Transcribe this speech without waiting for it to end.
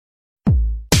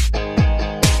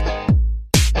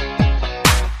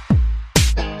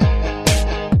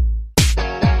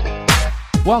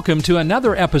Welcome to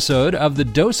another episode of the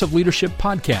Dose of Leadership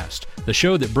podcast, the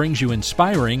show that brings you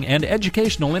inspiring and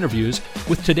educational interviews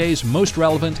with today's most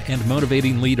relevant and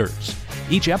motivating leaders.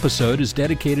 Each episode is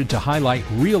dedicated to highlight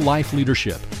real-life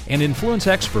leadership and influence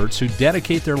experts who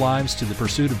dedicate their lives to the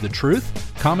pursuit of the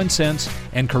truth, common sense,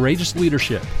 and courageous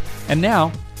leadership. And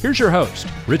now, here's your host,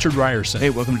 Richard Ryerson. Hey,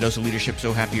 welcome to Dose of Leadership.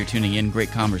 So happy you're tuning in.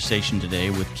 Great conversation today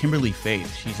with Kimberly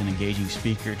Faith. She's an engaging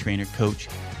speaker, trainer, coach,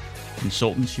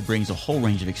 consultant. She brings a whole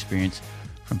range of experience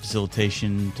from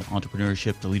facilitation to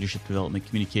entrepreneurship to leadership development,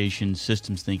 communication,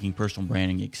 systems thinking, personal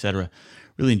branding, etc.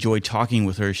 Really enjoyed talking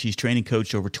with her. She's trained and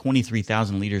coached over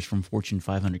 23,000 leaders from Fortune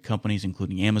 500 companies,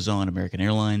 including Amazon, American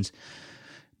Airlines,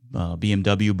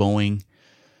 BMW, Boeing,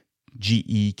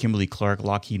 GE, Kimberly-Clark,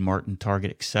 Lockheed Martin,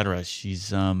 Target, etc.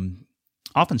 She's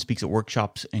often speaks at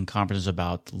workshops and conferences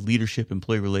about leadership,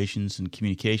 employee relations, and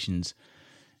communications.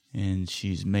 And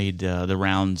she's made the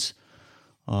rounds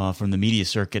from the media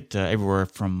circuit everywhere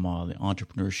from the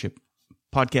Entrepreneurship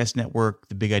Podcast Network,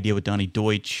 The Big Idea with Donnie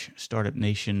Deutsch, Startup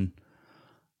Nation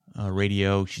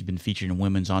Radio. She's been featured in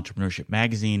Women's Entrepreneurship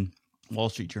Magazine, Wall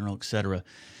Street Journal, etc.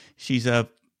 She's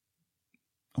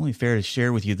only fair to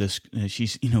share with you this.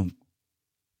 She's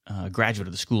a graduate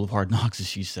of the School of Hard Knocks, as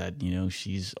she said.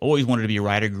 She's always wanted to be a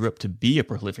writer, grew up to be a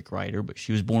prolific writer, but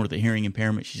she was born with a hearing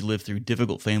impairment. She's lived through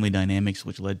difficult family dynamics,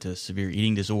 which led to severe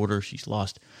eating disorder. She's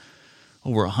lost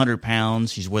over 100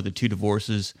 pounds. She's weathered 2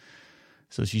 divorces.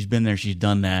 So she's been there, she's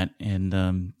done that,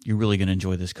 and you're really going to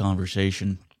enjoy this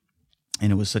conversation.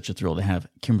 And it was such a thrill to have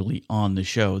Kimberly on the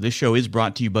show. This show is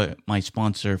brought to you by my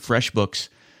sponsor, FreshBooks.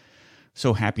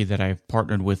 So happy that I've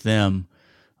partnered with them.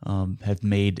 Have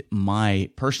made my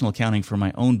personal accounting for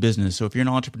my own business. So if you're an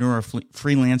entrepreneur or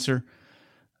freelancer,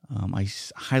 I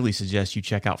highly suggest you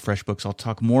check out FreshBooks. I'll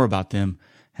talk more about them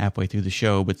halfway through the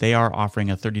show, but they are offering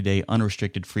a 30-day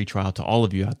unrestricted free trial to all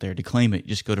of you out there. To claim it,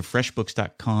 just go to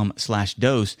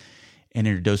freshbooks.com/dose and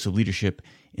enter Dose of Leadership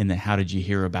in the How Did You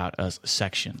Hear About Us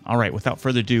section. All right, without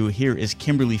further ado, here is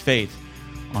Kimberly Faith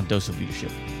on Dose of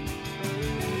Leadership.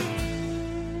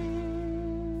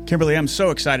 Kimberly, I'm so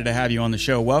excited to have you on the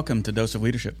show. Welcome to Dose of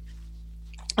Leadership.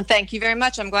 Thank you very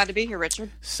much. I'm glad to be here, Richard.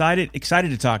 Excited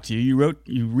to talk to you.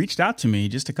 You reached out to me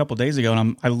just a couple days ago,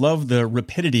 and I love the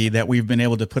rapidity that we've been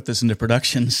able to put this into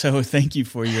production. So thank you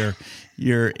for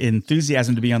your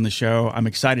enthusiasm to be on the show. I'm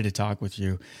excited to talk with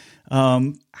you.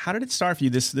 How did it start for you?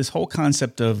 This whole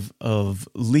concept of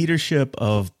leadership,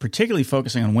 of particularly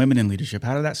focusing on women in leadership.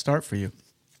 How did that start for you?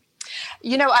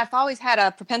 I've always had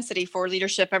a propensity for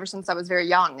leadership ever since I was very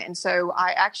young. And so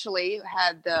I actually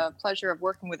had the pleasure of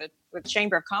working with the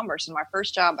Chamber of Commerce in my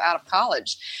first job out of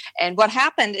college. And what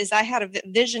happened is I had a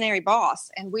visionary boss,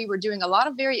 and we were doing a lot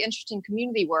of very interesting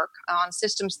community work on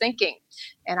systems thinking.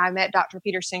 And I met Dr.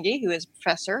 Peter Senge, who is a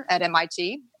professor at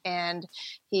MIT. And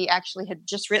he actually had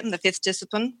just written The Fifth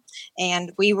Discipline,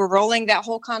 and we were rolling that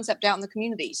whole concept out in the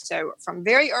community. So from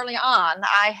very early on,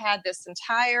 I had this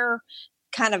entire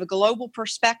kind of a global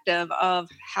perspective of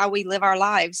how we live our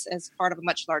lives as part of a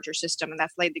much larger system. And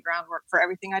that's laid the groundwork for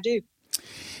everything I do.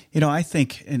 I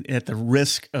think, and at the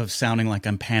risk of sounding like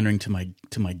I'm pandering to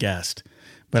my guest,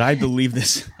 but I believe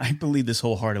this. I believe this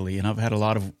wholeheartedly, and I've had a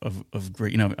lot of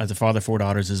great. As a father of 4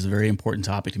 daughters, this is a very important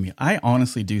topic to me. I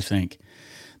honestly do think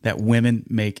that women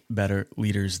make better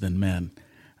leaders than men.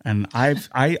 And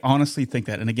I honestly think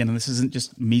that, and again, this isn't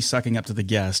just me sucking up to the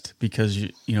guest because,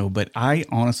 but I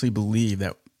honestly believe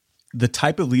that the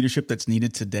type of leadership that's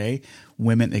needed today,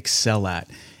 women excel at.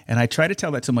 And I try to tell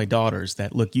that to my daughters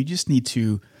that, look, you just need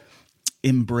to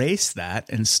embrace that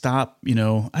and stop, I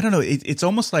don't know. It's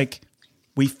almost like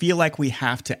we feel like we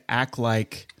have to act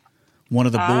like one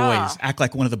of the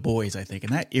boys, I think.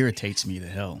 And that irritates me to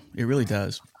hell. It really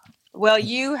does. Well,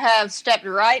 you have stepped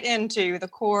right into the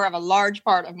core of a large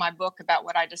part of my book about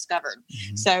what I discovered.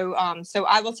 Mm-hmm. So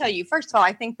I will tell you, first of all,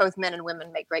 I think both men and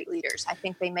women make great leaders. I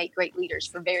think they make great leaders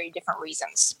for very different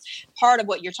reasons. Part of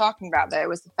what you're talking about,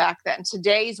 though, is the fact that in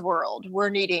today's world, we're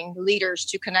needing leaders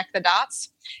to connect the dots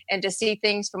and to see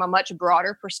things from a much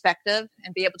broader perspective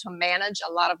and be able to manage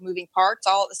a lot of moving parts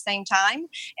all at the same time.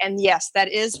 And yes,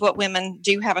 that is what women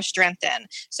do have a strength in.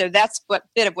 So that's what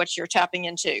bit of what you're tapping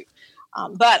into.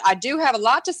 But I do have a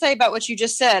lot to say about what you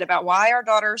just said about why our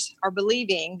daughters are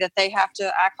believing that they have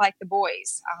to act like the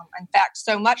boys. In fact,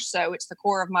 so much so, it's the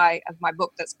core of my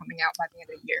book that's coming out by the end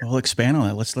of the year. Well, expand on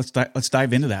that. Let's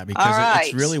dive into that because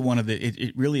it's really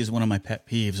it really is one of my pet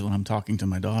peeves when I'm talking to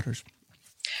my daughters.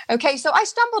 Okay, so I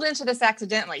stumbled into this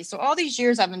accidentally. So all these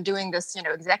years I've been doing this,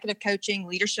 executive coaching,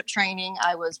 leadership training.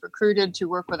 I was recruited to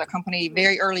work with a company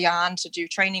very early on to do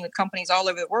training with companies all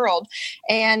over the world.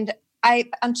 And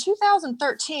in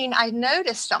 2013, I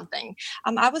noticed something.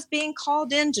 I was being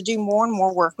called in to do more and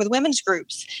more work with women's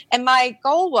groups. And my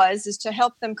goal is to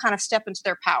help them kind of step into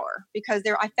their power, because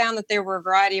I found that there were a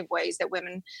variety of ways that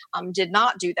women did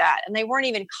not do that. And they weren't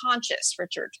even conscious,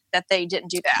 Richard, that they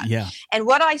didn't do that. Yeah. And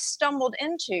what I stumbled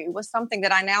into was something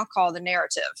that I now call the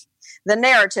narrative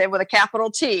with a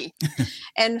capital T.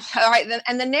 And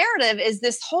the narrative is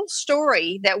this whole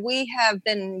story that we have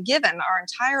been given our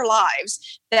entire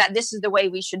lives, that this is the way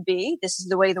we should be. This is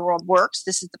the way the world works.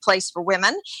 This is the place for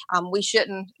women. We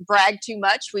shouldn't brag too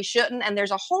much. We shouldn't. And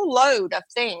there's a whole load of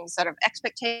things, sort of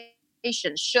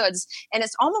expectations, shoulds. And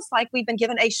it's almost like we've been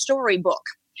given a storybook.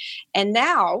 And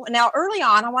now early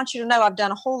on, I want you to know I've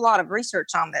done a whole lot of research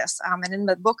on this. And in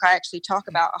the book, I actually talk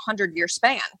about 100-year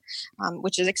span,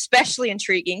 which is especially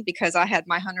intriguing because I had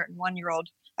my 101-year-old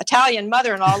Italian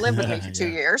mother-in-law live with me for 2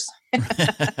 years.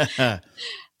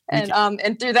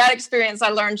 And through that experience, I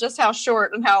learned just how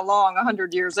short and how long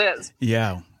 100 years is.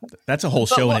 Yeah. That's a whole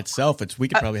show in itself. We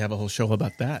could probably have a whole show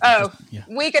about that.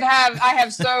 We could have. I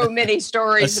have so many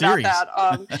stories about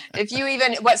that. If you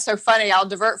even, what's so funny, I'll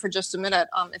divert for just a minute.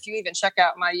 If you even check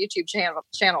out my YouTube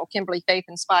channel, Kimberly Faith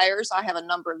Inspires, I have a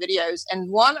number of videos.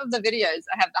 And one of the videos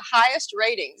I have the highest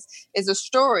ratings is a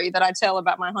story that I tell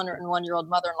about my 101-year-old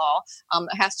mother-in-law.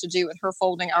 It has to do with her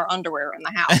folding our underwear in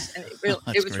the house. And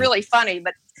it was really funny,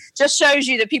 but just shows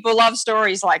you that people love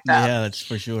stories like that. Yeah, that's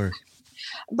for sure.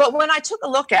 But when I took a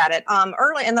look at it,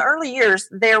 in the early years,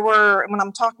 when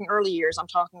I'm talking early years, I'm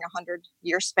talking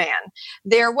 100-year span.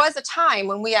 There was a time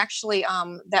when we actually,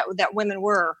 that women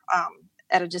were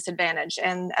at a disadvantage,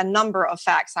 and a number of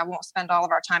facts. I won't spend all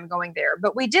of our time going there,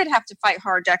 but we did have to fight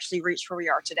hard to actually reach where we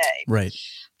are today. Right.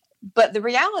 But the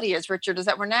reality is, Richard, is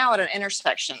that we're now at an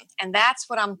intersection. And that's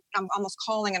what I'm almost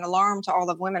calling an alarm to all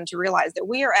of women to realize that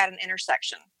we are at an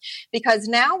intersection. Because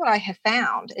now what I have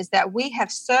found is that we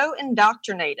have so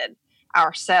indoctrinated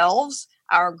ourselves,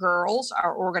 our girls,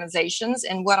 our organizations,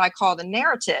 in what I call the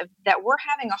narrative, that we're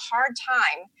having a hard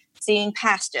time seeing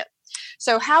past it.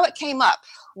 So how it came up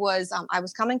was I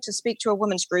was coming to speak to a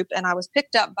women's group, and I was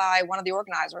picked up by one of the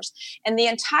organizers. And the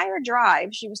entire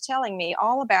drive, she was telling me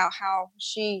all about how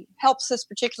she helps this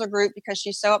particular group because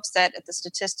she's so upset at the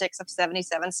statistics of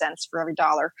 77 cents for every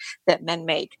dollar that men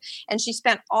make. And she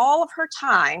spent all of her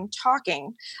time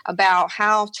talking about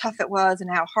how tough it was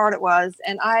and how hard it was.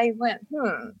 And I went,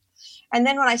 And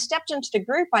then when I stepped into the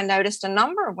group, I noticed a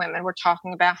number of women were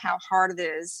talking about how hard it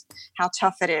is, how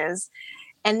tough it is.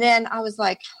 And then I was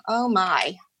like, oh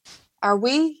my, are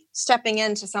we stepping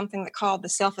into something that called the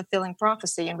self-fulfilling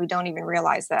prophecy, and we don't even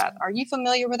realize that? Are you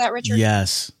familiar with that, Richard?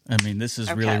 Yes. I mean, this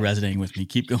is really resonating with me.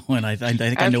 Keep going. I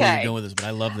think I know where you're going with this, but I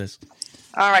love this.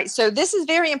 All right. So this is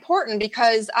very important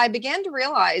because I began to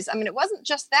realize, it wasn't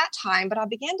just that time, but I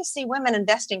began to see women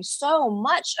investing so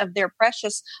much of their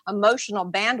precious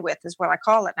emotional bandwidth, is what I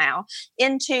call it now,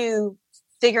 into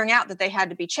figuring out that they had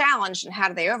to be challenged, and how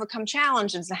do they overcome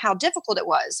challenges, and how difficult it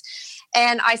was.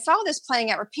 And I saw this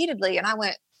playing out repeatedly, and I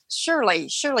went, surely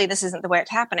this isn't the way it's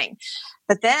happening.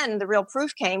 But then the real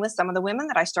proof came with some of the women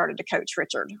that I started to coach,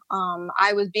 Richard.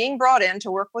 I was being brought in to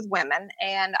work with women,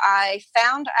 and I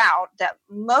found out that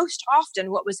most often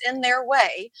what was in their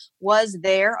way was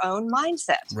their own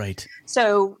mindset. Right.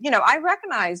 So, I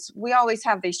recognize we always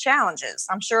have these challenges.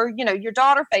 I'm sure, your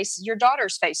daughters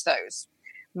face those.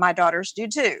 My daughters do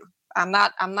too. I'm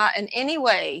not in any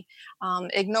way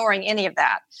ignoring any of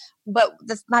that. But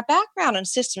my background in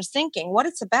systems thinking, what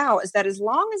it's about is that as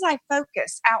long as I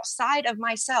focus outside of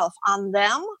myself on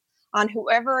them, on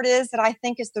whoever it is that I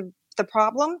think is the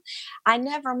problem, I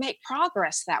never make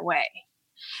progress that way.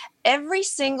 Every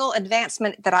single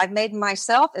advancement that I've made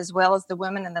myself, as well as the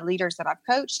women and the leaders that I've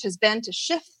coached, has been to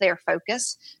shift their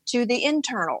focus to the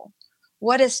internal.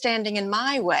 What is standing in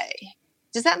my way?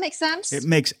 Does that make sense? It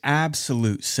makes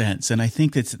absolute sense. And I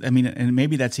think and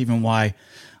maybe that's even why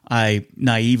I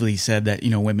naively said that,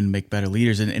 women make better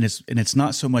leaders. And it's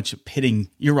not so much pitting.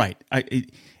 You're right.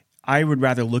 I would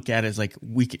rather look at it as like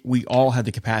we all have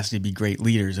the capacity to be great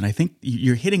leaders. And I think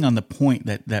you're hitting on the point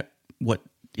that what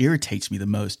irritates me the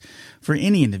most for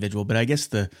any individual. But I guess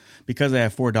because I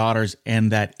have 4 daughters,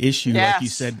 and that issue, like you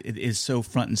said, it is so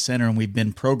front and center. And we've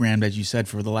been programmed, as you said,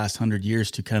 for the last 100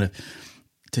 years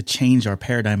to change our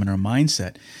paradigm and our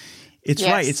mindset. It's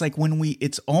right. It's like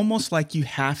it's almost like you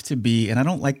have to be, and I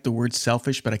don't like the word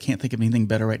selfish, but I can't think of anything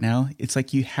better right now. It's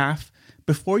like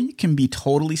before you can be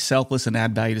totally selfless and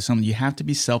add value to someone, you have to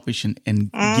be selfish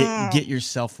and get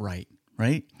yourself right.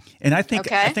 Right. And I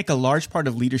think a large part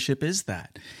of leadership is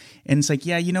that. And it's like,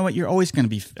 you know what? You're always going to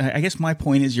be, I guess my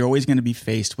point is you're always going to be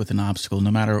faced with an obstacle, no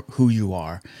matter who you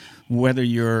are, whether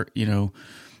you're,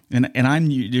 And I'm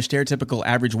your stereotypical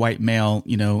average white male,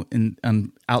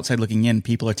 and outside looking in,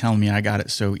 people are telling me I got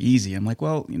it so easy. I'm like,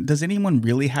 well, does anyone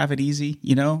really have it easy?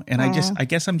 And I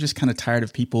guess I'm just kind of tired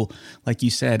of people, like you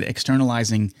said,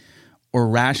 externalizing or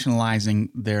rationalizing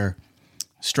their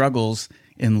struggles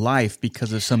in life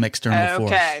because of some external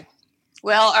force. Okay.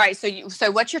 Well, all right.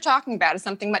 So what you're talking about is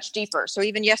something much deeper. So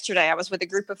even yesterday, I was with a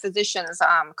group of physicians,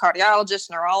 cardiologists,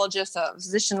 neurologists,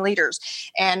 physician leaders,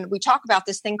 and we talk about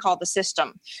this thing called the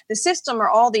system. The system are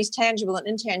all these tangible and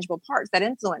intangible parts that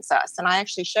influence us. And I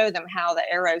actually show them how the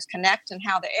arrows connect and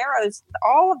how the arrows,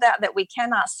 all of that we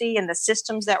cannot see in the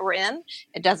systems that we're in.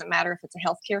 It doesn't matter if it's a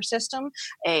healthcare system,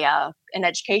 an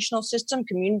educational system,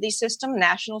 community system,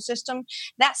 national system.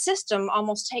 That system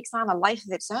almost takes on a life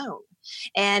of its own.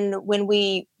 And when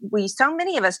we so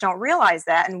many of us don't realize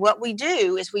that. And what we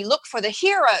do is we look for the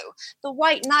hero, the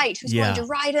white knight who's going to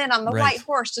ride in on the white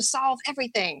horse to solve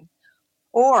everything.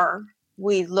 Or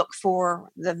we look for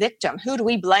the victim. Who do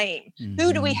we blame? Mm-hmm.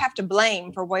 Who do we have to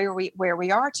blame for where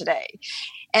we are today?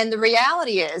 And the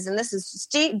reality is, and this is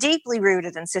deeply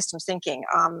rooted in systems thinking,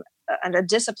 and a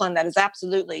discipline that has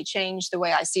absolutely changed the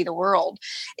way I see the world,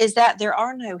 is that there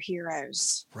are no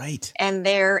heroes. Right. And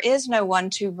there is no one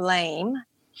to blame.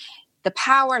 The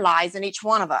power lies in each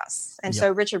one of us. And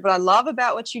so, Richard, what I love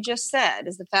about what you just said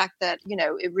is the fact that,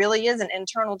 it really is an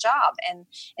internal job.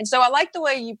 And so I like the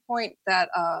way you point that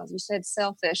you said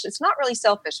selfish. It's not really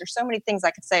selfish. There's so many things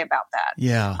I could say about that.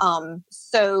 Yeah.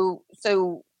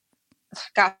 So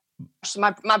gosh,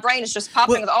 my brain is just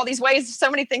popping with all these ways. So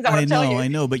many things I want to tell you. I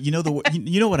know, but you know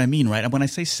what I mean, right? When I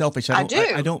say selfish, I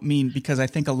don't mean, because I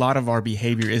think a lot of our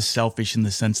behavior is selfish in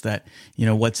the sense that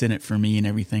what's in it for me and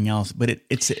everything else. But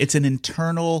it's an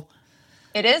internal.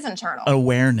 It is internal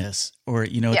awareness, or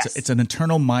it's an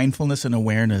internal mindfulness and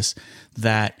awareness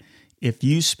that if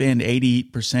you spend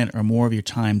 80% or more of your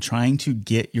time trying to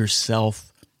get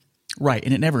yourself right,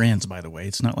 and it never ends, by the way.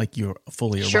 It's not like you're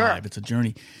fully arrived. It's a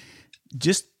journey.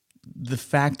 Just the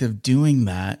fact of doing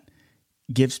that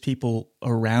gives people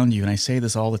around you, and I say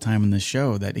this all the time in this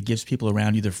show, that it gives people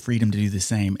around you the freedom to do the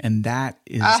same. And that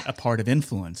is a part of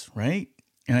influence, right?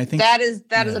 And I think that is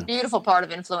a beautiful part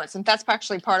of influence. And that's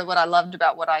actually part of what I loved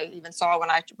about what I even saw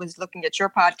when I was looking at your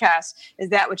podcast, is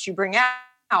that what you bring out.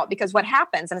 Because what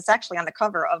happens, and it's actually on the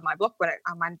cover of my book,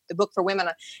 the book for women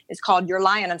is called Your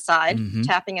Lion Inside,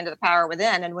 Tapping into the Power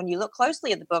Within. And when you look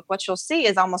closely at the book, what you'll see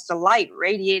is almost a light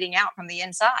radiating out from the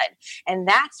inside. And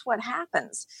that's what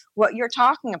happens. What you're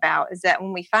talking about is that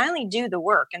when we finally do the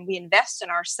work and we invest in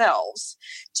ourselves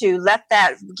to let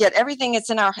that get everything that's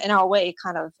in our way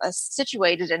kind of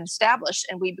situated and established,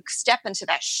 and we step into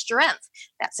that strength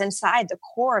that's inside the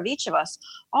core of each of us,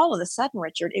 all of a sudden,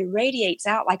 Richard, it radiates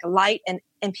out like a light, and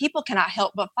people cannot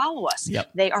help but follow us.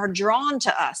 Yep. They are drawn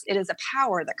to us. It is a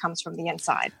power that comes from the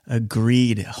inside.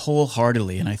 Agreed,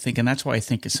 wholeheartedly. And that's why I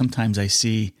think sometimes I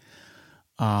see,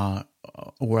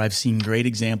 where I've seen great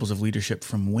examples of leadership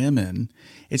from women,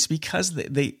 it's because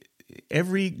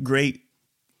every great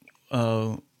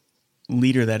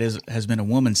leader that has been a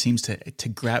woman seems to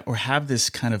grab or have this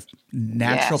kind of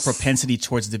natural propensity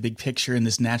towards the big picture, and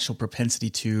this natural propensity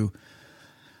to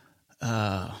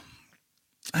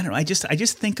I don't know. I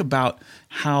just think about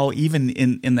how even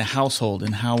in the household,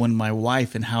 and how when my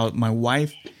wife,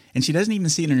 and she doesn't even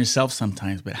see it in herself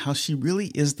sometimes, but how she really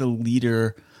is the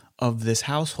leader of this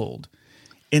household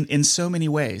in so many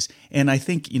ways. And I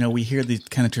think, we hear these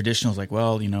kind of traditionals like,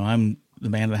 well, I'm the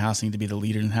man of the house, I need to be the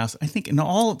leader in the house. I think in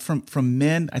all from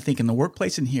men, I think in the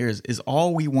workplace and here is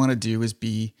all we want to do is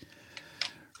be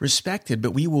respected,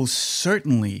 but we will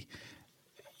certainly,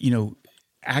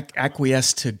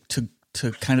 acquiesce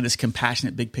to kind of this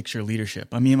compassionate big picture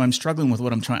leadership. I mean, I'm struggling with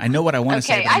what I'm trying. I know what I want to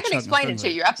say. Okay, I can explain it to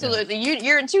you. Absolutely. Yeah.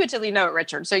 You intuitively know it,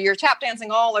 Richard. So you're tap dancing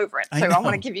all over it. So I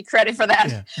want to give you credit for that.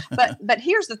 Yeah. But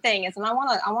here's the thing is, and I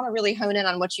want to really hone in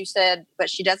on what you said, but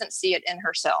she doesn't see it in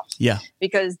herself. Yeah.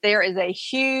 Because there is a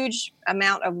huge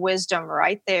amount of wisdom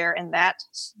right there in that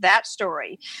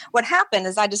story. What happened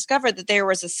is I discovered that there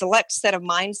was a select set of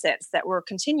mindsets that were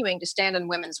continuing to stand in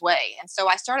women's way. And so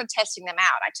I started testing them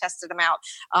out. I tested them out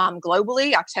globally.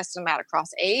 I tested them out across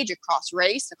age, across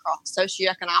race, across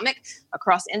socioeconomic,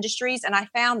 across industries. And I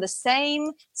found the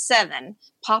same 7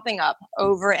 popping up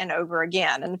over and over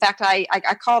again. And in fact, I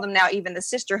call them now even the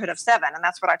sisterhood of 7. And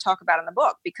that's what I talk about in the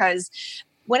book, because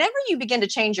whenever you begin to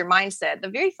change your mindset, the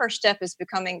very first step is to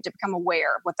become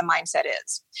aware of what the mindset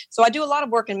is. So I do a lot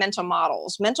of work in mental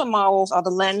models. Mental models are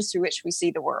the lens through which we see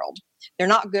the world. They're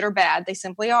not good or bad. They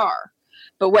simply are.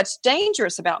 But what's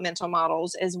dangerous about mental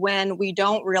models is when we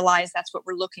don't realize that's what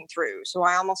we're looking through. So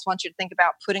I almost want you to think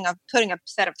about putting a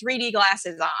set of 3D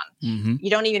glasses on. Mm-hmm. You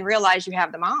don't even realize you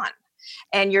have them on.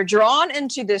 And you're drawn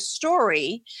into this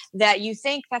story that you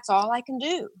think that's all I can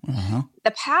do. Uh-huh.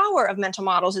 The power of mental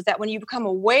models is that when you become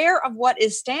aware of what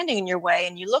is standing in your way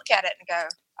and you look at it and go,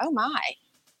 oh my,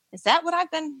 is that what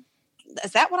I've been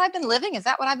living? Is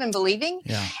that what I've been believing?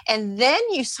 Yeah. And then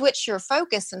you switch your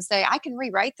focus and say, I can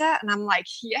rewrite that. And I'm like,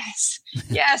 yes,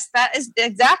 that is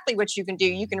exactly what you can do.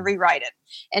 You can rewrite it.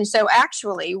 And so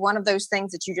actually one of those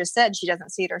things that you just said, she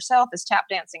doesn't see it herself, is tap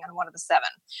dancing on one of the 7.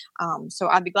 So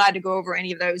I'd be glad to go over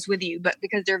any of those with you, but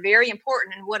because they're very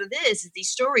important. And what it is these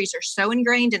stories are so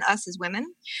ingrained in us as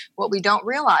women. What we don't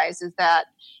realize is that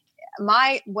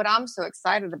what I'm so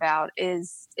excited about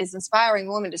is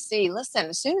inspiring women to see, listen,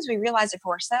 as soon as we realize it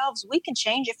for ourselves, we can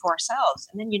change it for ourselves.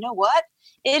 And then you know what?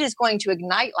 It is going to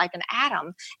ignite like an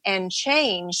atom and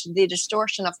change the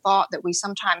distortion of thought that we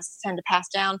sometimes tend to pass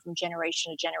down from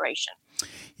generation to generation.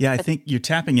 Yeah, I think you're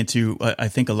tapping into, I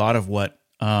think, a lot of what,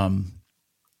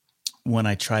 when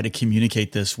I try to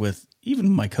communicate this with even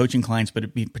my coaching clients,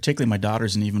 but particularly my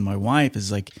daughters and even my wife,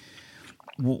 is like,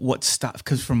 what stop?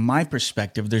 Because from my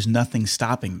perspective, there's nothing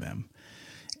stopping them,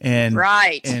 and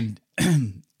right,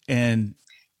 and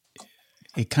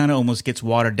it kind of almost gets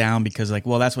watered down because, like,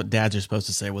 well, that's what dads are supposed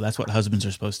to say. Well, that's what husbands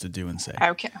are supposed to do and say.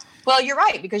 Okay. Well, you're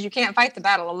right, because you can't fight the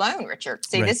battle alone, Richard.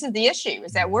 See, This is the issue,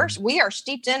 is that we are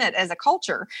steeped in it as a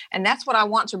culture, and that's what I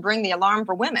want to bring the alarm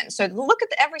for women. So look at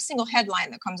every single headline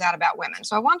that comes out about women.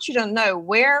 So I want you to know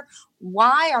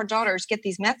why our daughters get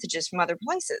these messages from other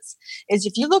places. Is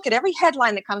if you look at every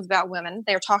headline that comes about women,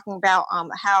 they're talking about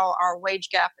how our wage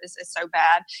gap is so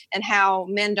bad and how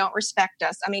men don't respect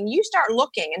us. I mean, you start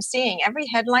looking and seeing every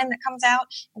headline that comes out,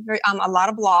 a lot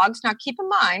of blogs. Now, keep in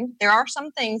mind, there are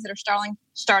some things that are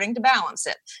starting to balance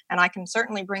it, and I can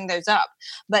certainly bring those up.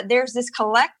 But there's this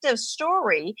collective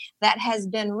story that has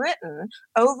been written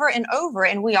over and over,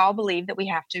 and we all believe that we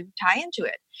have to tie into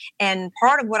it. And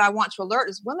part of what I want to alert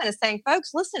as women is saying,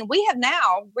 folks, listen, we have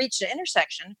now reached an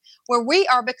intersection where we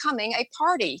are becoming a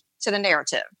party to the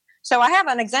narrative. So I have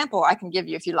an example I can give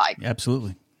you if you like.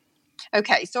 Absolutely.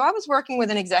 Okay, so I was working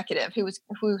with an executive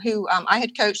who I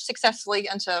had coached successfully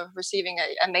into receiving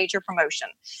a major promotion.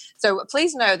 So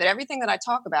please know that everything that I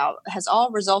talk about has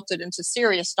all resulted into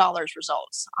serious dollars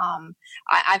results.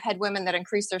 I've had women that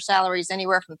increase their salaries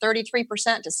anywhere from 33%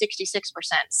 to 66%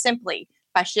 simply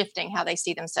by shifting how they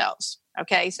see themselves.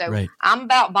 Okay, so right. I'm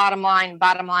about bottom line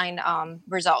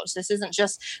results. This isn't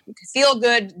just feel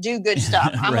good, do good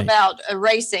stuff. I'm right. about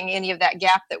erasing any of that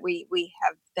gap that we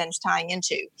have been tying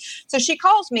into. So she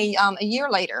calls me a year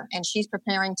later, and she's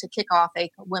preparing to kick off a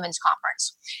women's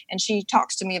conference. And she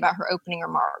talks to me about her opening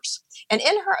remarks. And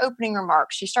in her opening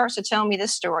remarks, she starts to tell me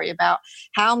this story about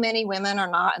how many women are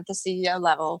not at the CEO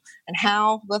level and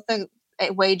what the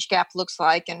wage gap looks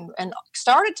like, and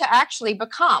started to actually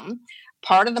become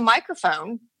part of the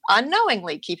microphone,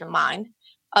 unknowingly, keep in mind,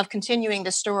 of continuing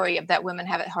the story of that women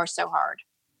have it so hard.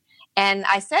 And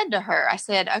I said to her,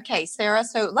 okay, Sarah,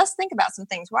 so let's think about some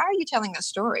things. Why are you telling this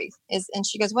story? And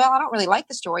she goes, well, I don't really like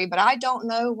the story, but I don't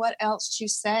know what else to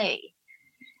say.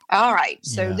 All right.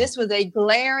 So This was a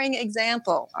glaring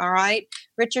example. All right.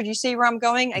 Richard, you see where I'm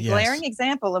going? A glaring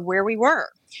example of where we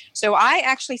were. So I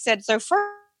actually said, so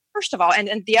first of all,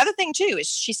 and the other thing too, is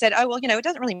she said, oh, well, it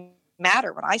doesn't really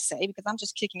matter what I say because I'm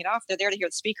just kicking it off. They're there to hear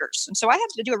the speakers. And so I had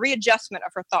to do a readjustment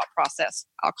of her thought process,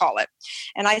 I'll call it.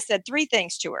 And I said 3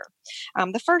 things to her.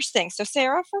 The first thing, so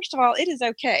Sarah, first of all, it is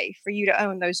okay for you to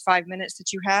own those 5 minutes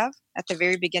that you have at the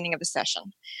very beginning of the session.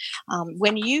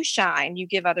 When you shine, you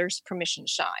give others permission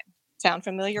to shine. Sound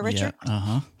familiar, Richard? Yeah.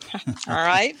 Uh-huh. All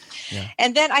right. Yeah.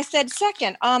 And then I said,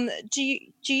 second, do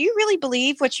you really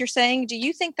believe what you're saying? Do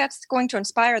you think that's going to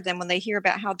inspire them when they hear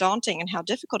about how daunting and how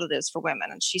difficult it is for women?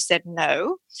 And she said,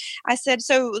 no. I said,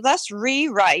 so let's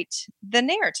rewrite the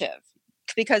narrative.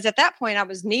 Because at that point I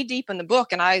was knee deep in the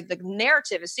book, and the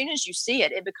narrative, as soon as you see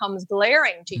it, it becomes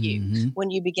glaring to you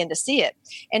when you begin to see it.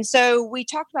 And so we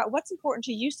talked about what's important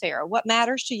to you, Sarah, what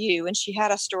matters to you. And she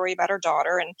had a story about her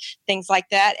daughter and things like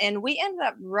that. And we ended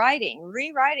up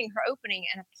rewriting her opening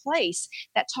in a place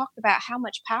that talked about how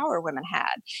much power women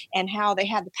had and how they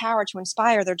had the power to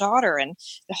inspire their daughter. And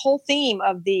the whole theme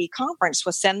of the conference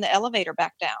was send the elevator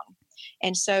back down.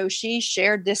 And so she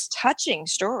shared this touching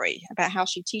story about how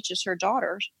she teaches her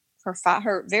daughter,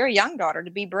 her very young daughter,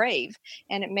 to be brave.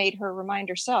 And it made her remind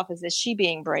herself, is she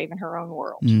being brave in her own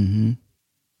world? Mm-hmm.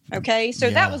 Okay,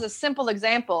 so that was a simple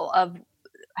example of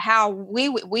how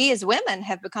we as women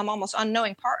have become almost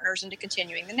unknowing partners into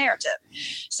continuing the narrative.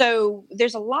 So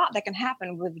there's a lot that can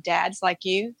happen with dads like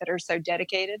you that are so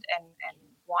dedicated and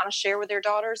want to share with their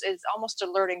daughters, is almost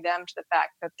alerting them to the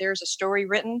fact that there's a story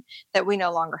written that we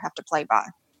no longer have to play by.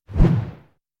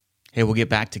 Hey, we'll get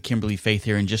back to Kimberly Faith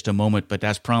here in just a moment, but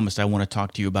as promised, I want to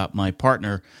talk to you about my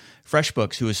partner,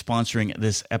 FreshBooks, who is sponsoring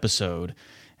this episode.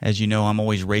 As you know, I'm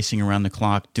always racing around the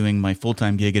clock doing my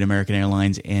full-time gig at American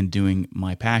Airlines and doing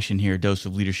my passion here, Dose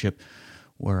of Leadership,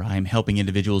 where I'm helping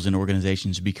individuals and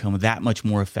organizations become that much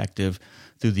more effective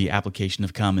through the application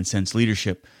of common sense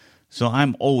leadership. So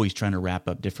I'm always trying to wrap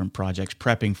up different projects,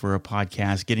 prepping for a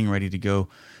podcast, getting ready to go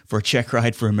for a check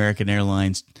ride for American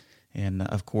Airlines, and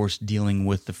of course, dealing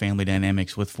with the family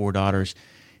dynamics with 4 daughters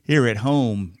here at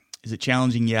home. Is it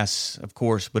challenging? Yes, of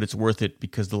course, but it's worth it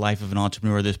because the life of an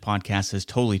entrepreneur, this podcast has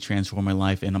totally transformed my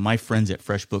life, and my friends at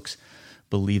FreshBooks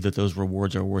believe that those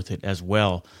rewards are worth it as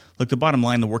well. Look, the bottom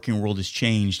line, the working world has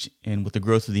changed, and with the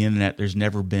growth of the internet, there's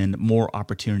never been more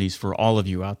opportunities for all of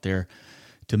you out there.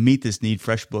 To meet this need,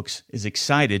 FreshBooks is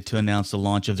excited to announce the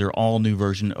launch of their all-new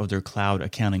version of their cloud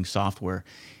accounting software.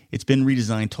 It's been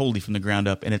redesigned totally from the ground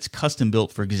up, and it's custom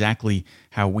built for exactly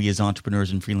how we as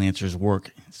entrepreneurs and freelancers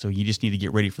work. So you just need to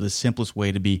get ready for the simplest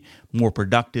way to be more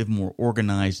productive, more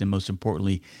organized, and most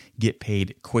importantly, get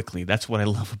paid quickly. That's what I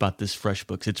love about this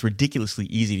FreshBooks. It's ridiculously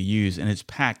easy to use, and it's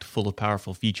packed full of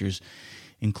powerful features,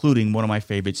 including one of my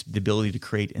favorites, the ability to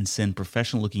create and send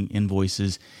professional-looking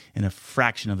invoices in a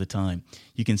fraction of the time.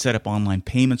 You can set up online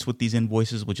payments with these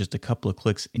invoices with just a couple of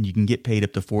clicks, and you can get paid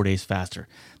up to 4 days faster.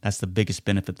 That's the biggest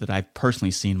benefit that I've personally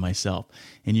seen myself.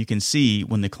 And you can see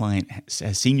when the client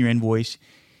has seen your invoice,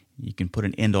 you can put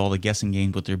an end to all the guessing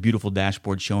games with their beautiful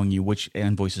dashboard showing you which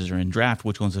invoices are in draft,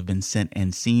 which ones have been sent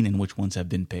and seen, and which ones have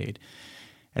been paid.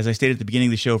 As I stated at the beginning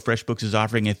of the show, FreshBooks is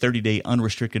offering a 30-day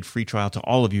unrestricted free trial to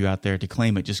all of you out there. To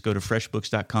claim it, just go to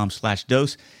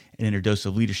freshbooks.com/dose and enter Dose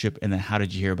of Leadership in the How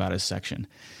Did You Hear About Us section.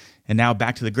 And now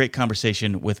back to the great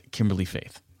conversation with Kimberly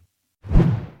Faith.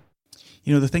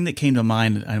 You know, the thing that came to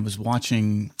mind, I was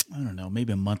watching, I don't know,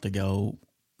 maybe a month ago,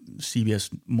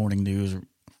 CBS Morning News or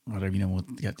whatever, you know,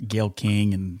 you got Gayle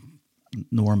King and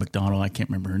Norah McDonald. I can't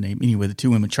remember her name. Anyway, the 2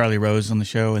 women, Charlie Rose on the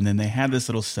show, and then they had this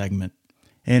little segment.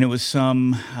 And it was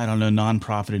some, I don't know,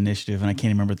 nonprofit initiative, and I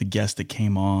can't remember the guest that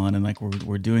came on. And like,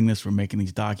 we're doing this, we're making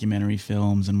these documentary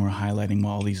films, and we're highlighting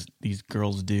what all these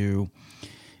girls do.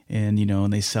 And, you know,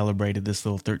 and they celebrated this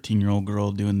little 13-year-old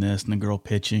girl doing this, and the girl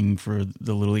pitching for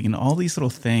the Little League, and all these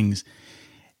little things.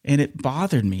 And it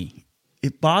bothered me.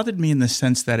 It bothered me in the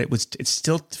sense that it's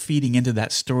still feeding into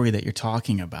that story that you're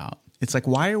talking about. It's like,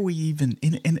 why are we even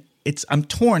in I'm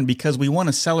torn because we want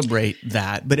to celebrate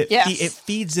that, but it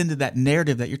feeds into that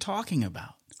narrative that you're talking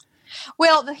about.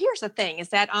 Well, here's the thing is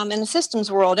that in the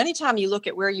systems world, anytime you look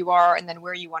at where you are and then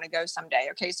where you want to go someday,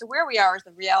 okay, so where we are is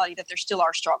the reality that there still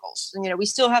are struggles. And, you know, we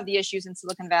still have the issues in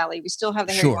Silicon Valley. We still have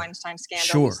the Harry Weinstein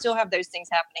scandal. We still have those things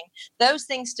happening. Those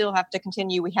things still have to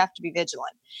continue. We have to be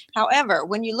vigilant. However,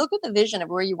 when you look at the vision of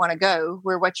where you want to go,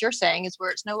 where what you're saying is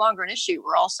where it's no longer an issue,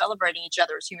 we're all celebrating each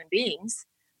other as human beings,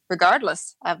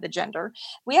 regardless of the gender,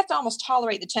 we have to almost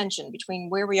tolerate the tension between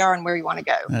where we are and where we want to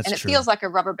go. That's and it true. feels like a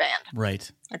rubber band. Right.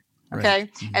 Okay.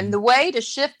 Right. Mm-hmm. And the way to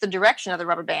shift the direction of the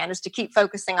rubber band is to keep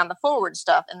focusing on the forward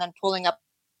stuff and then pulling up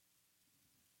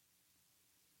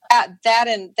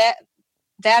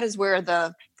that is where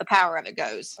the power of it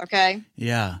goes. Okay.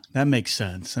 Yeah, that makes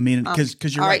sense. I mean, because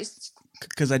you're right.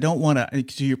 Because I don't want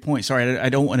to your point. Sorry, I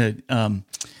don't want to.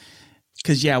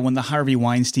 Because when the Harvey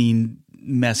Weinstein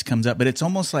mess comes up, but it's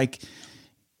almost like,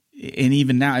 and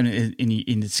even now, and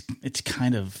it's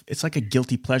kind of, it's like a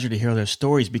guilty pleasure to hear their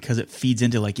stories because it feeds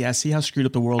into like, see how screwed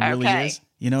up the world really is.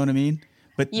 You know what I mean?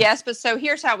 But yes, but so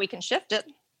here's how we can shift it.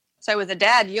 So as a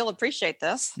dad, you'll appreciate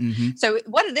this. Mm-hmm. So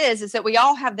what it is that we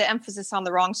all have the emphasis on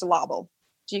the wrong syllable.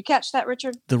 Do you catch that,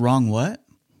 Richard? The wrong what?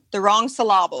 The wrong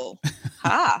syllable.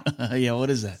 Yeah, what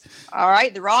is that? All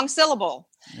right, the wrong syllable.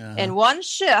 In one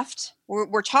shift,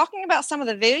 we're talking about some of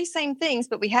the very same things,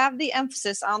 but we have the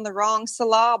emphasis on the wrong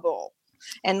syllable.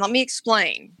 And let me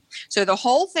explain. So the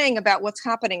whole thing about what's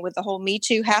happening with the whole Me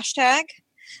Too hashtag,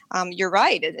 you're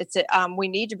right. We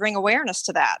need to bring awareness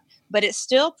to that, but it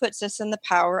still puts us in the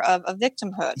power of a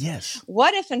victimhood. Yes.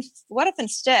 What if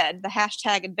instead the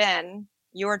hashtag had been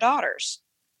your daughters?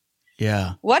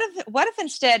 Yeah. What if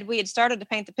instead we had started to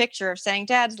paint the picture of saying,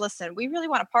 dads, listen, we really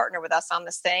want to partner with us on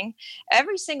this thing.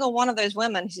 Every single one of those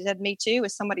women who said Me Too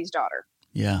is somebody's daughter.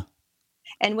 Yeah.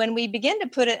 And when we begin to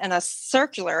put it in a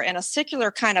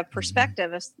circular kind of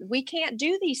perspective, we can't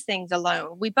do these things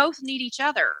alone. We both need each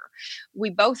other. We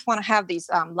both want to have these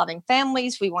loving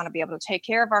families. We want to be able to take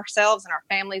care of ourselves and our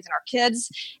families and our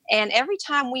kids. And every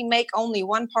time we make only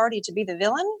one party to be the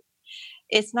villain,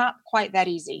 it's not quite that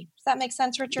easy. Does that make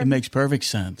sense, Richard? It makes perfect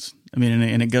sense. I mean,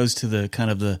 and it goes to the kind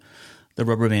of the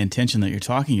rubber band tension that you're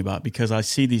talking about, because I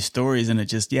see these stories and it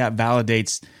just, it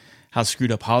validates how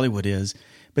screwed up Hollywood is.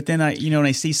 But then when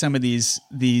I see some of these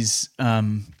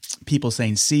people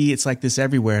saying, see, it's like this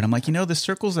everywhere. And I'm like, the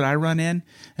circles that I run in,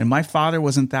 and my father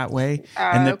wasn't that way.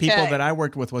 And the people that I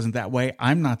worked with wasn't that way.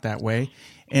 I'm not that way.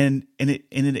 And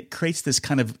it creates this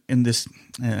kind of,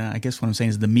 I guess what I'm saying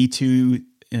is the Me Too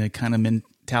kind of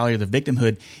mentality of the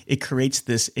victimhood. It creates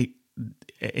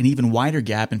an even wider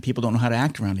gap, and people don't know how to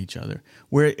act around each other.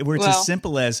 Where it's as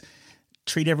simple as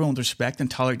treat everyone with respect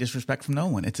and tolerate disrespect from no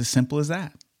one. It's as simple as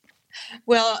that.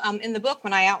 Well, in the book,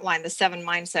 when I outline the 7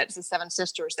 mindsets, the 7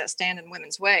 sisters that stand in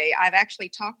women's way, I've actually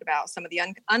talked about some of the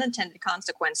unintended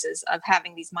consequences of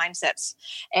having these mindsets.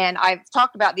 And I've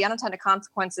talked about the unintended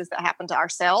consequences that happen to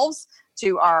ourselves,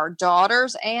 to our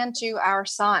daughters, and to our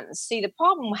sons. See, the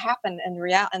problem happen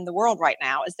in the world right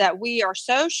now is that we are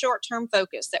so short-term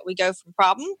focused that we go from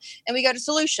problem and we go to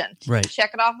solution. Right.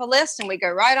 Check it off a list and we go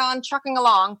right on trucking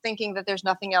along thinking that there's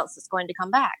nothing else that's going to come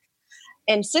back.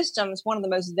 In systems, one of the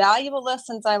most valuable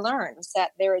lessons I learned is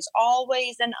that there is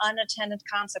always an unintended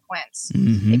consequence.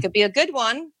 Mm-hmm. It could be a good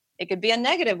one. It could be a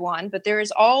negative one, but there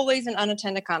is always an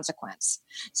unintended consequence.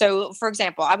 So, for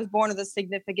example, I was born with a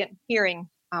significant hearing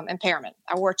impairment.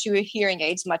 I wore 2 hearing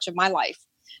aids much of my life.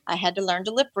 I had to learn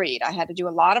to lip read. I had to do a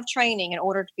lot of training in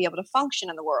order to be able to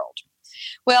function in the world.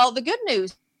 Well, the good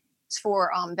news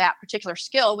for that particular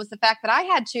skill was the fact that I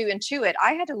had to intuit.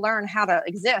 I had to learn how to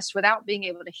exist without being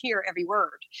able to hear every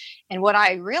word. And what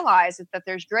I realized is that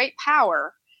there's great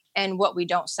power in what we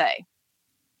don't say.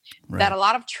 Right. That a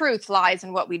lot of truth lies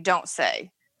in what we don't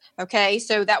say. Okay,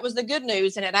 so that was the good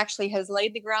news, and it actually has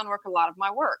laid the groundwork of a lot of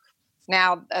my work.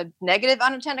 Now, a negative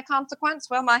unintended consequence,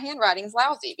 well, my handwriting is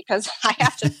lousy because I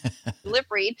have to lip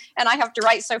read and I have to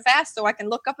write so fast so I can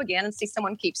look up again and see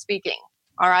someone keep speaking.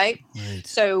 All right.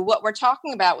 So what we're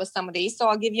talking about with some of these, so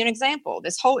I'll give you an example.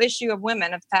 This whole issue of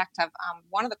women, in fact, have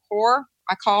one of the core,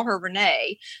 I call her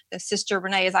Renee, the sister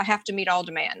Renee, is I have to meet all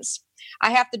demands.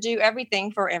 I have to do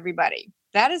everything for everybody.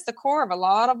 That is the core of a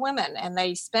lot of women, and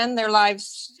they spend their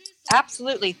lives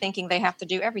absolutely thinking they have to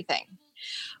do everything.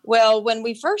 Well, when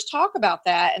we first talk about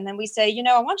that, and then we say,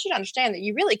 I want you to understand that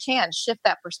you really can shift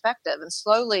that perspective and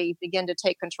slowly begin to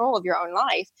take control of your own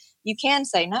life, you can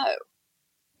say no.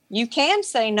 You can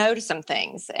say no to some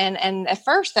things. And at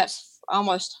first, that's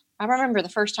almost, I remember the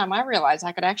first time I realized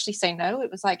I could actually say no. It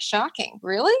was like shocking.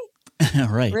 Really?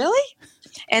 Right. Really?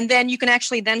 And then you can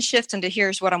actually then shift into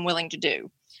here's what I'm willing to do.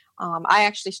 I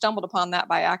actually stumbled upon that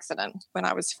by accident when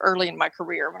I was early in my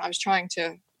career, when I was trying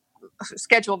to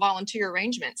schedule volunteer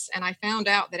arrangements. And I found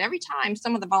out that every time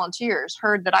some of the volunteers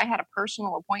heard that I had a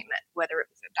personal appointment, whether it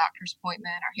was a doctor's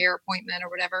appointment or hair appointment or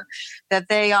whatever, that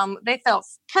they felt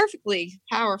perfectly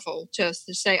powerful to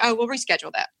say, oh, we'll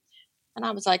reschedule that. And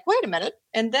I was like, wait a minute.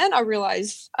 And then I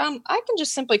realized I can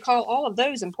just simply call all of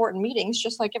those important meetings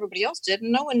just like everybody else did.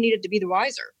 And no one needed to be the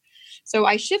wiser. So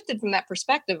I shifted from that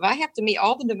perspective. I have to meet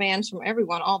all the demands from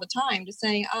everyone all the time to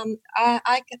say,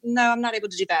 no, I'm not able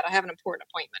to do that. I have an important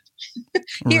appointment.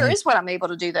 Here is what I'm able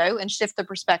to do, though, and shift the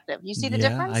perspective. You see the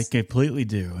difference? I completely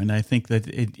do. And I think that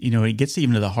it gets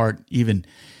even to the heart, even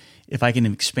if I can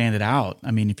expand it out.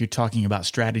 I mean, if you're talking about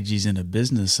strategies in a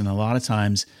business, and a lot of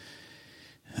times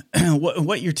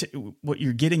what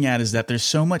you're getting at is that there's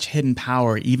so much hidden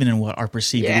power, even in what our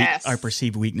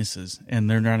perceived weaknesses, and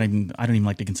they're not even. I don't even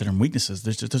like to consider them weaknesses.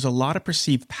 There's a lot of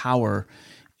perceived power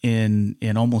in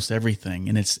almost everything,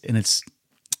 and it's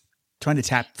trying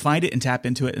to find it and tap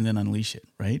into it, and then unleash it.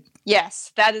 Right?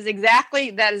 Yes, that is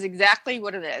exactly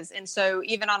what it is. And so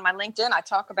even on my LinkedIn, I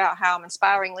talk about how I'm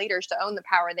inspiring leaders to own the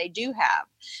power they do have,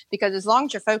 because as long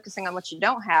as you're focusing on what you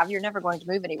don't have, you're never going to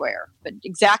move anywhere. But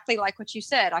exactly like what you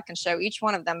said, I can show each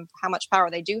one of them how much power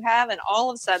they do have, and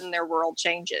all of a sudden their world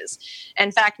changes.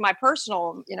 In fact, my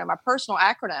personal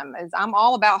acronym is I'm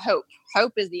all about hope.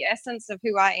 Hope is the essence of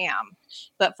who I am.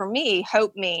 But for me,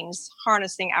 hope means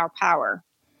harnessing our power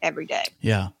every day.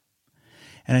 Yeah.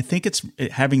 And I think it's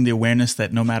having the awareness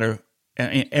that no matter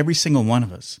every single one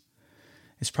of us,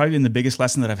 it's probably been the biggest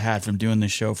lesson that I've had from doing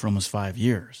this show for almost 5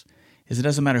 years, is it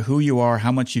doesn't matter who you are,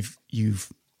 how much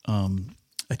you've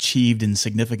achieved in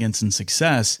significance and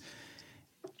success.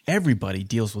 Everybody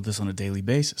deals with this on a daily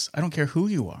basis. I don't care who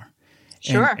you are.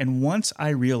 Sure. And once I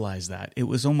realized that, it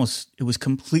was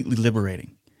completely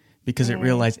liberating, because it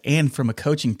realized, and from a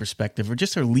coaching perspective or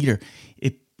just a leader,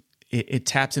 it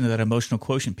taps into that emotional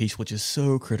quotient piece, which is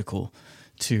so critical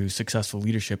to successful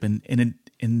leadership. And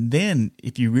then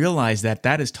if you realize that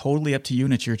that is totally up to you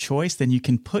and it's your choice, then you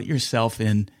can put yourself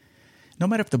in, no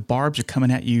matter if the barbs are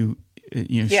coming at you,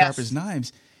 sharp as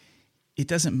knives, it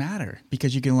doesn't matter,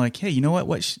 because you can like, hey, you know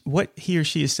what he or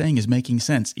she is saying is making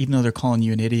sense, even though they're calling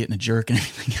you an idiot and a jerk and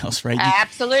everything else, right?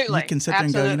 Absolutely. You can sit there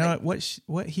and go, you know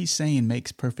what he's saying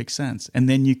makes perfect sense. And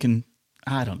then you can,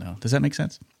 I don't know. Does that make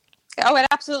sense? Oh, it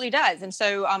absolutely does. And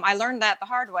so I learned that the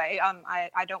hard way.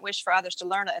 I don't wish for others to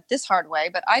learn it this hard way,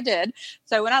 but I did.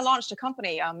 So when I launched a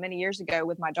company many years ago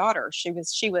with my daughter, she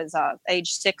was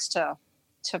age 6 to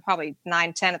probably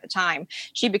 9, 10 at the time.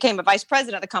 She became a vice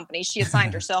president of the company. She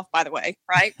assigned herself, by the way,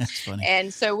 right? That's funny.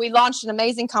 And so we launched an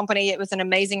amazing company. It was an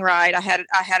amazing ride. I had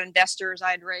investors.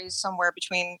 I had raised somewhere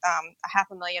between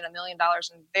 $500,000 and $1 million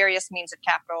in various means of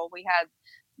capital. We had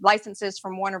licenses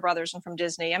from Warner Brothers and from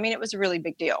Disney. I mean, it was a really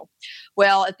big deal.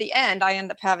 Well, at the end, I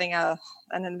ended up having an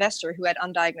investor who had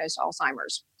undiagnosed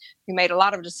Alzheimer's, who made a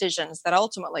lot of decisions that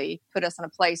ultimately put us in a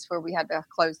place where we had to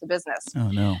close the business.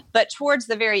 Oh, no. But towards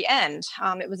the very end,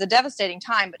 it was a devastating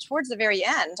time, but towards the very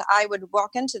end, I would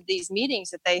walk into these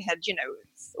meetings that they had,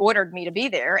 ordered me to be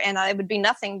there, and it would be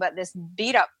nothing but this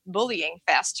beat up bullying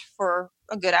fest for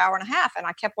a good hour and a half. And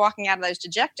I kept walking out of those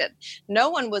dejected. No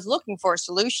one was looking for a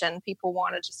solution. People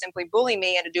wanted to simply bully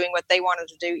me into doing what they wanted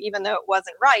to do, even though it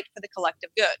wasn't right for the collective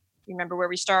good. You remember where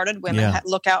we started? Women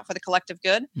look out for the collective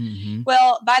good. Mm-hmm.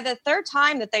 Well, by the third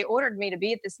time that they ordered me to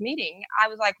be at this meeting, I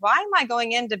was like, why am I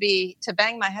going in to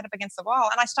bang my head up against the wall?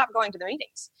 And I stopped going to the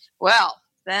meetings. Well,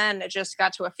 then it just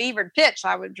got to a fevered pitch.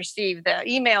 I would receive the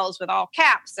emails with all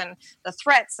caps and the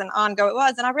threats, and on go it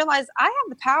was. And I realized I have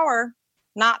the power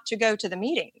not to go to the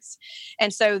meetings.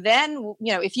 And so then,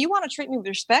 if you want to treat me with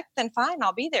respect, then fine,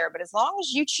 I'll be there. But as long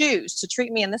as you choose to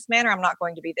treat me in this manner, I'm not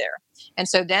going to be there. And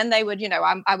so then they would,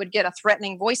 I would get a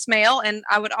threatening voicemail, and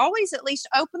I would always at least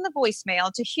open the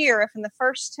voicemail to hear if in the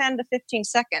first 10 to 15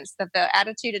 seconds that the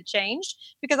attitude had changed,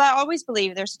 because I always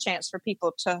believe there's a chance for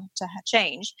people to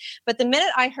change. But the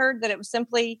minute I heard that it was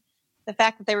simply the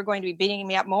fact that they were going to be beating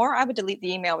me up more, I would delete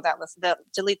the email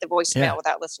delete the voicemail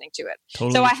without listening to it.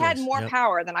 Totally. So I had more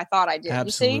power than I thought I did.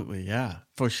 Absolutely. You see? Yeah,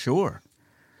 for sure.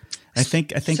 I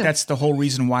think that's the whole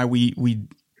reason why we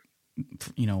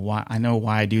why I know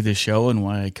why I do this show and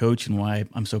why I coach and why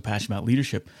I'm so passionate about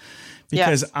leadership,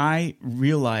 because I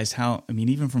realized how,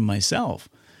 even from myself,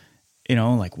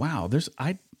 wow,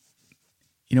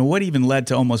 what even led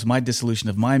to almost my dissolution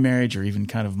of my marriage, or even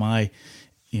kind of my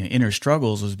inner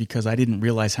struggles, was because I didn't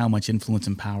realize how much influence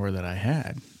and power that I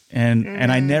had.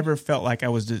 And I never felt like I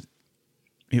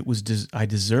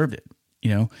deserved it,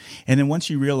 And then once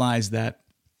you realize that,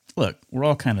 look, we're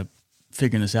all kind of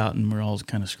figuring this out and we're all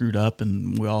kind of screwed up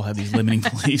and we all have these limiting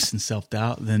beliefs and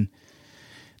self-doubt, then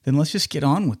let's just get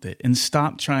on with it and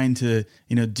stop trying to,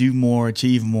 do more,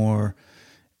 achieve more.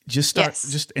 Just start,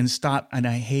 stop. And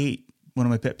I hate, one of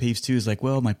my pet peeves too is like,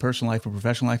 well, my personal life or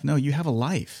professional life. No, you have a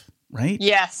life. Right?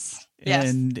 Yes.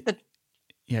 And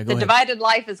the divided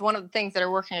life is one of the things that are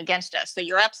working against us. So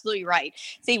you're absolutely right.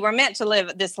 See, we're meant to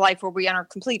live this life where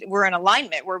we're in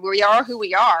alignment, where we are who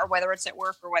we are, whether it's at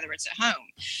work or whether it's at home.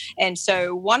 And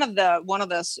so one of the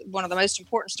most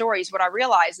important stories, what I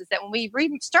realize is that when we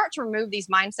start to remove these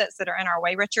mindsets that are in our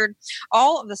way, Richard,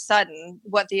 all of a sudden,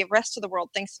 what the rest of the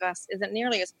world thinks of us isn't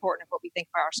nearly as important as what we think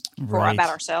about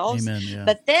ourselves. Amen, yeah.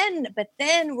 But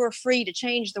then we're free to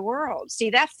change the world. See,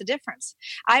 that's the difference.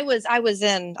 I was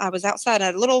outside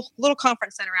a little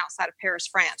conference center outside of Paris,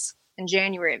 France, in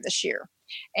January of this year.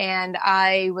 And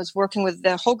I was working with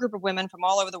the whole group of women from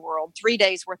all over the world, 3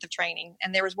 days worth of training.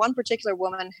 And there was one particular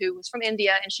woman who was from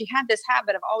India, and she had this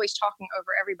habit of always talking over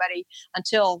everybody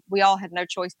until we all had no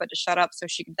choice but to shut up so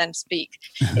she could then speak.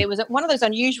 It was one of those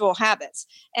unusual habits.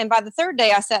 And by the third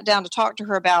day, I sat down to talk to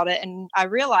her about it, and I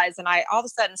realized, and I all of a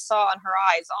sudden saw in her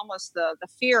eyes almost the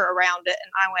fear around it.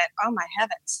 And I went, oh my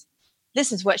heavens,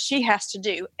 this is what she has to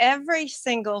do every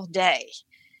single day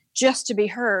just to be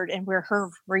heard and where her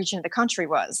region of the country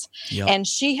was. Yep. And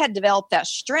she had developed that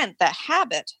strength, that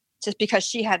habit, just because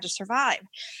she had to survive.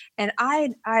 And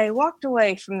I walked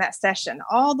away from that session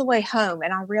all the way home,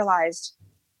 and I realized,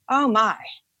 oh my,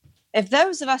 if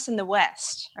those of us in the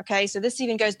West, okay, so this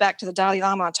even goes back to the Dalai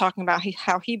Lama talking about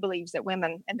how he believes that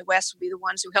women in the West will be the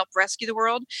ones who help rescue the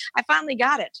world. I finally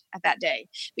got it at that day,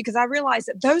 because I realized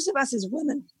that those of us as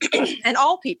women and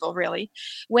all people really,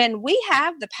 when we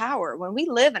have the power, when we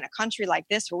live in a country like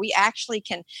this where we actually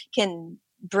can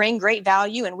bring great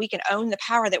value and we can own the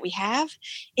power that we have,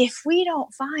 if we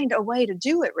don't find a way to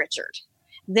do it, Richard,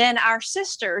 then our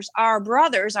sisters, our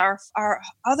brothers, our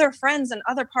other friends in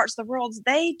other parts of the world,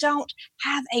 they don't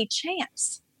have a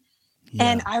chance. Yeah.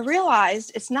 And I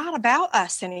realized it's not about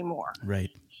us anymore. Right.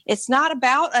 It's not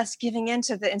about us giving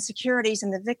into the insecurities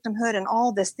and the victimhood and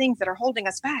all these things that are holding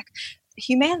us back.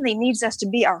 Humanity needs us to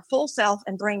be our full self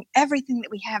and bring everything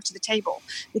that we have to the table,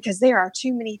 because there are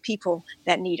too many people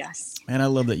that need us. And I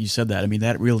love that you said that. I mean,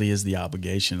 that really is the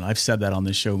obligation. I've said that on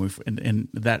this show, and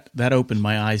that opened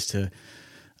my eyes to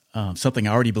something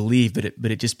I already believed,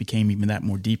 but it just became even that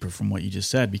more deeper from what you just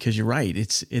said. Because you're right,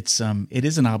 it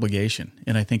is an obligation,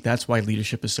 and I think that's why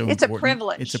leadership is so important. It's a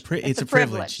privilege. It's a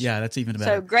privilege. Yeah, that's even better.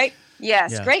 So great.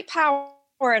 Yes, yeah. Great power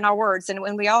in our words, and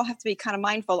when we all have to be kind of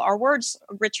mindful. Our words,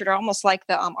 Richard, are almost like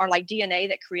are like DNA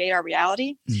that create our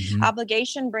reality. Mm-hmm.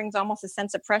 Obligation brings almost a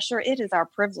sense of pressure. It is our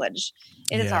privilege.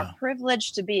 It is our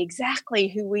privilege to be exactly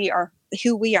who we are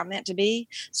meant to be,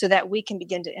 so that we can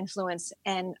begin to influence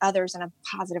and others in a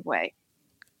positive way.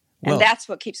 And that's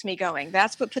what keeps me going.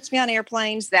 That's what puts me on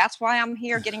airplanes. That's why I'm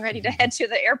here getting ready to head to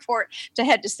the airport to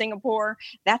head to Singapore.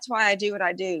 That's why I do what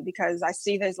I do, because I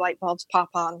see those light bulbs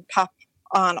pop on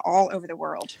all over the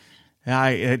world.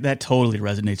 That totally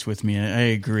resonates with me. I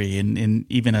agree. And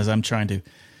even as I'm trying to,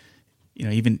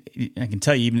 even I can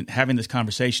tell you, even having this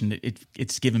conversation,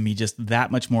 it's given me just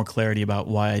that much more clarity about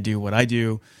why I do what I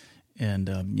do. And,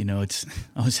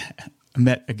 I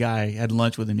met a guy, I had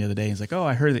lunch with him the other day. He's like, "Oh,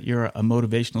 I heard that you're a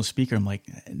motivational speaker." I'm like,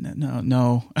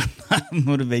 no, I'm not a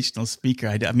motivational speaker.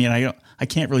 I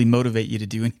can't really motivate you to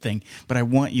do anything, but I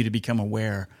want you to become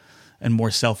aware and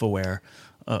more self-aware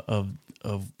of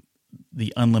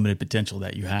the unlimited potential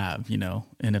that you have,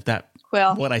 and if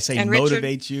what I say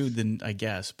motivates you, then I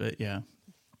guess, but yeah.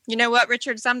 You know what,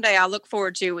 Richard, someday I look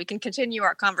forward to, we can continue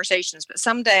our conversations, but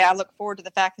someday I look forward to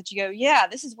the fact that you go, yeah,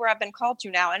 this is where I've been called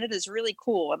to now, and it is really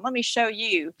cool. And let me show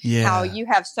you how you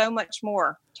have so much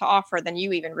more to offer than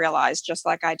you even realized, just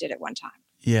like I did at one time.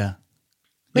 Yeah.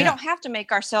 We don't have to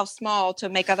make ourselves small to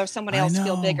make someone else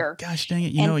feel bigger. Gosh dang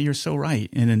it. You're so right.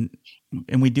 And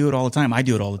we do it all the time. I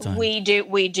do it all the time. We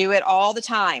do it all the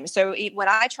time. So when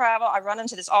I travel, I run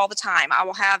into this all the time. I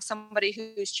will have somebody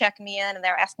who's checking me in and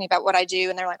they're asking me about what I do.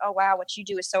 And they're like, "Oh, wow, what you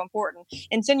do is so important,"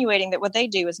 insinuating that what they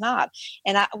do is not.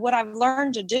 And what I've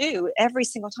learned to do every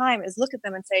single time is look at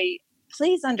them and say,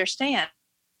 "Please understand,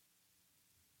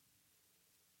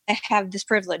 I have this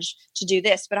privilege to do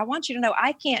this, but I want you to know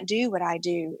I can't do what I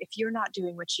do if you're not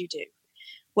doing what you do.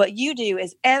 What you do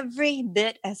is every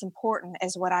bit as important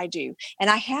as what I do." And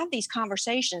I have these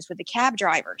conversations with the cab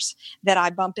drivers that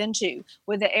I bump into,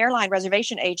 with the airline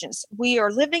reservation agents. We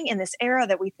are living in this era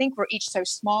that we think we're each so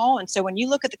small. And so when you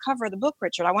look at the cover of the book,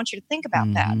 Richard, I want you to think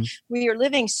about that. We are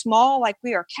living small like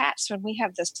we are cats, when we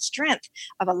have the strength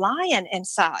of a lion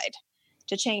inside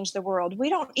to change the world. We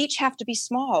don't each have to be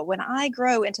small. When I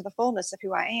grow into the fullness of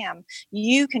who I am,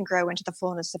 you can grow into the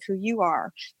fullness of who you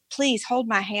are. Please hold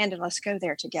my hand and let's go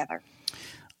there together.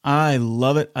 I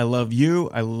love it. I love you.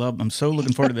 I'm so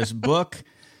looking forward to this book.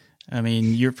 I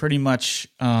mean, you're pretty much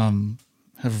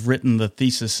have written the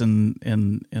thesis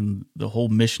and the whole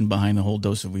mission behind the whole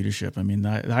Dose of Leadership. I mean,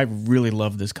 I really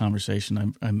love this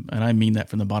conversation. And I mean that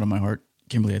from the bottom of my heart.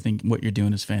 Kimberly, I think what you're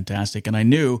doing is fantastic. And I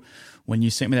knew when you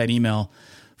sent me that email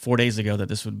 4 days ago that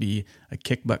this would be a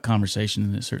kick-butt conversation,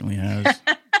 and it certainly has.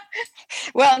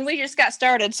 Well, and we just got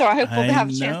started, so I hope we'll have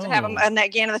a chance to have them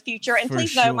again in the future. And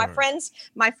please know, my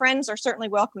friends are certainly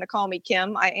welcome to call me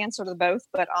Kim. I answer to both,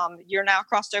 but you're now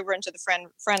crossed over into the friend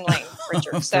lane,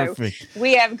 Richard. So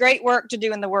we have great work to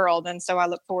do in the world, and so I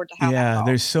look forward to how that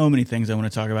there's so many things I want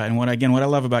to talk about. And what I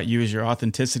love about you is your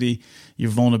authenticity, your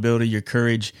vulnerability, your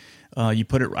courage. You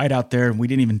put it right out there, and we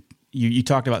didn't even. You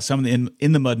talked about some of the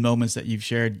in the mud moments that you've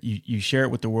shared. You share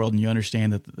it with the world, and you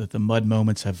understand that the mud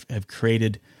moments have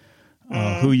created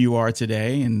who you are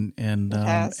today, and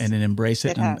then embrace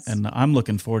it. And I'm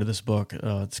looking forward to this book.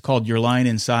 It's called Your Lion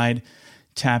Inside: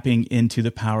 Tapping into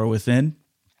the Power Within.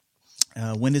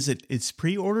 When is it? It's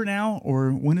pre-order now,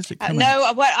 or when is it coming?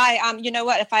 No, you know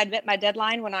what? If I had met my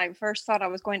deadline when I first thought I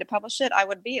was going to publish it, I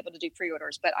would be able to do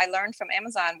pre-orders. But I learned from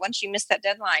Amazon, once you miss that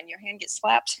deadline, your hand gets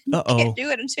slapped. You can't do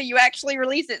it until you actually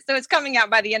release it. So it's coming out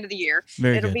by the end of the year.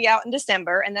 It'll be out in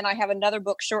December. And then I have another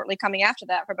book shortly coming after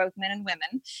that for both men and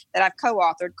women that I've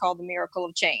co-authored called The Miracle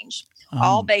of Change,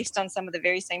 all based on some of the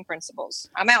very same principles.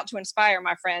 I'm out to inspire,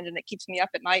 my friend, and it keeps me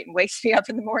up at night and wakes me up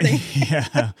in the morning.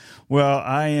 Yeah. Well,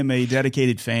 I am a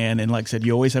dedicated fan, and like I said,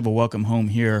 you always have a welcome home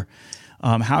here.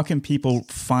 How can people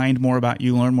find more about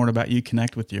you, learn more about you,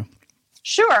 connect with you?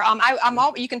 Sure.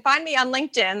 You can find me on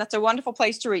LinkedIn. That's a wonderful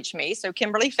place to reach me. So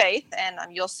Kimberly Faith, and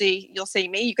you'll see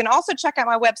me. You can also check out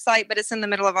my website, but it's in the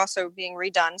middle of also being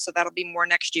redone, so that'll be more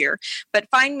next year. But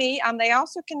find me. They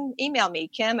also can email me,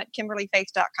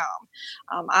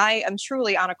 kim@kimberlyfaith.com. I am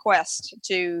truly on a quest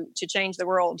to change the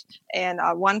world, and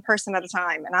one person at a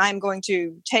time. And I'm going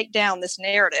to take down this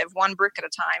narrative one brick at a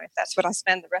time, if that's what I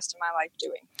spend the rest of my life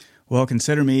doing. Well,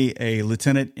 consider me a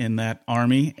lieutenant in that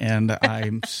army, and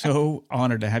I'm so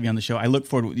honored to have you on the show. I look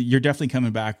forward. You're definitely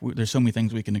coming back. There's so many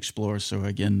things we can explore. So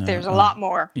again, there's a lot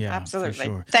more. Yeah, absolutely. For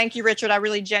sure. Thank you, Richard. I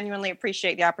really genuinely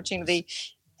appreciate the opportunity,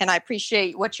 and I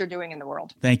appreciate what you're doing in the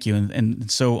world. Thank you,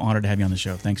 and so honored to have you on the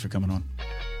show. Thanks for coming on.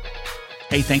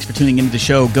 Hey, thanks for tuning into the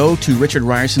show. Go to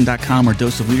richardryerson.com or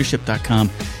doseofleadership.com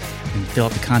and fill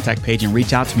out the contact page and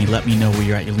reach out to me. Let me know where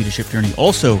you're at your leadership journey.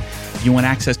 Also, if you want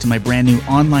access to my brand new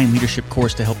online leadership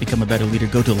course to help become a better leader,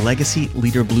 go to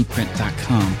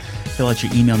legacyleaderblueprint.com. Fill out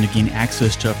your email and you gain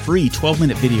access to a free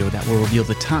 12-minute video that will reveal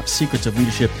the top secrets of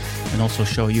leadership and also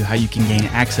show you how you can gain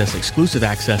exclusive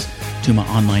access to my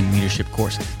online leadership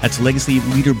course. That's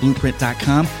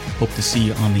legacyleaderblueprint.com. Hope to see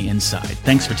you on the inside.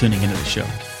 Thanks for tuning into the show.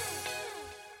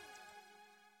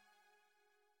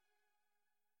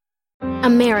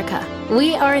 America.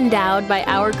 We are endowed by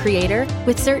our Creator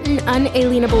with certain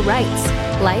unalienable rights: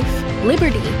 life,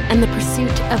 liberty, and the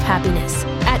pursuit of happiness.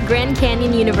 At Grand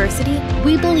Canyon University,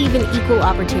 we believe in equal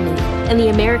opportunity, and the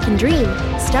American dream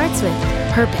starts with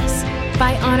purpose.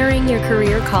 By honoring your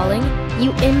career calling,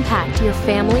 you impact your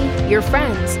family, your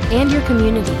friends, and your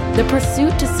community. The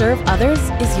pursuit to serve others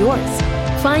is yours.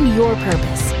 Find your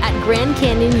purpose at Grand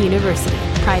Canyon University.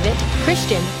 Private,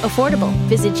 Christian, affordable.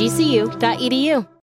 Visit gcu.edu.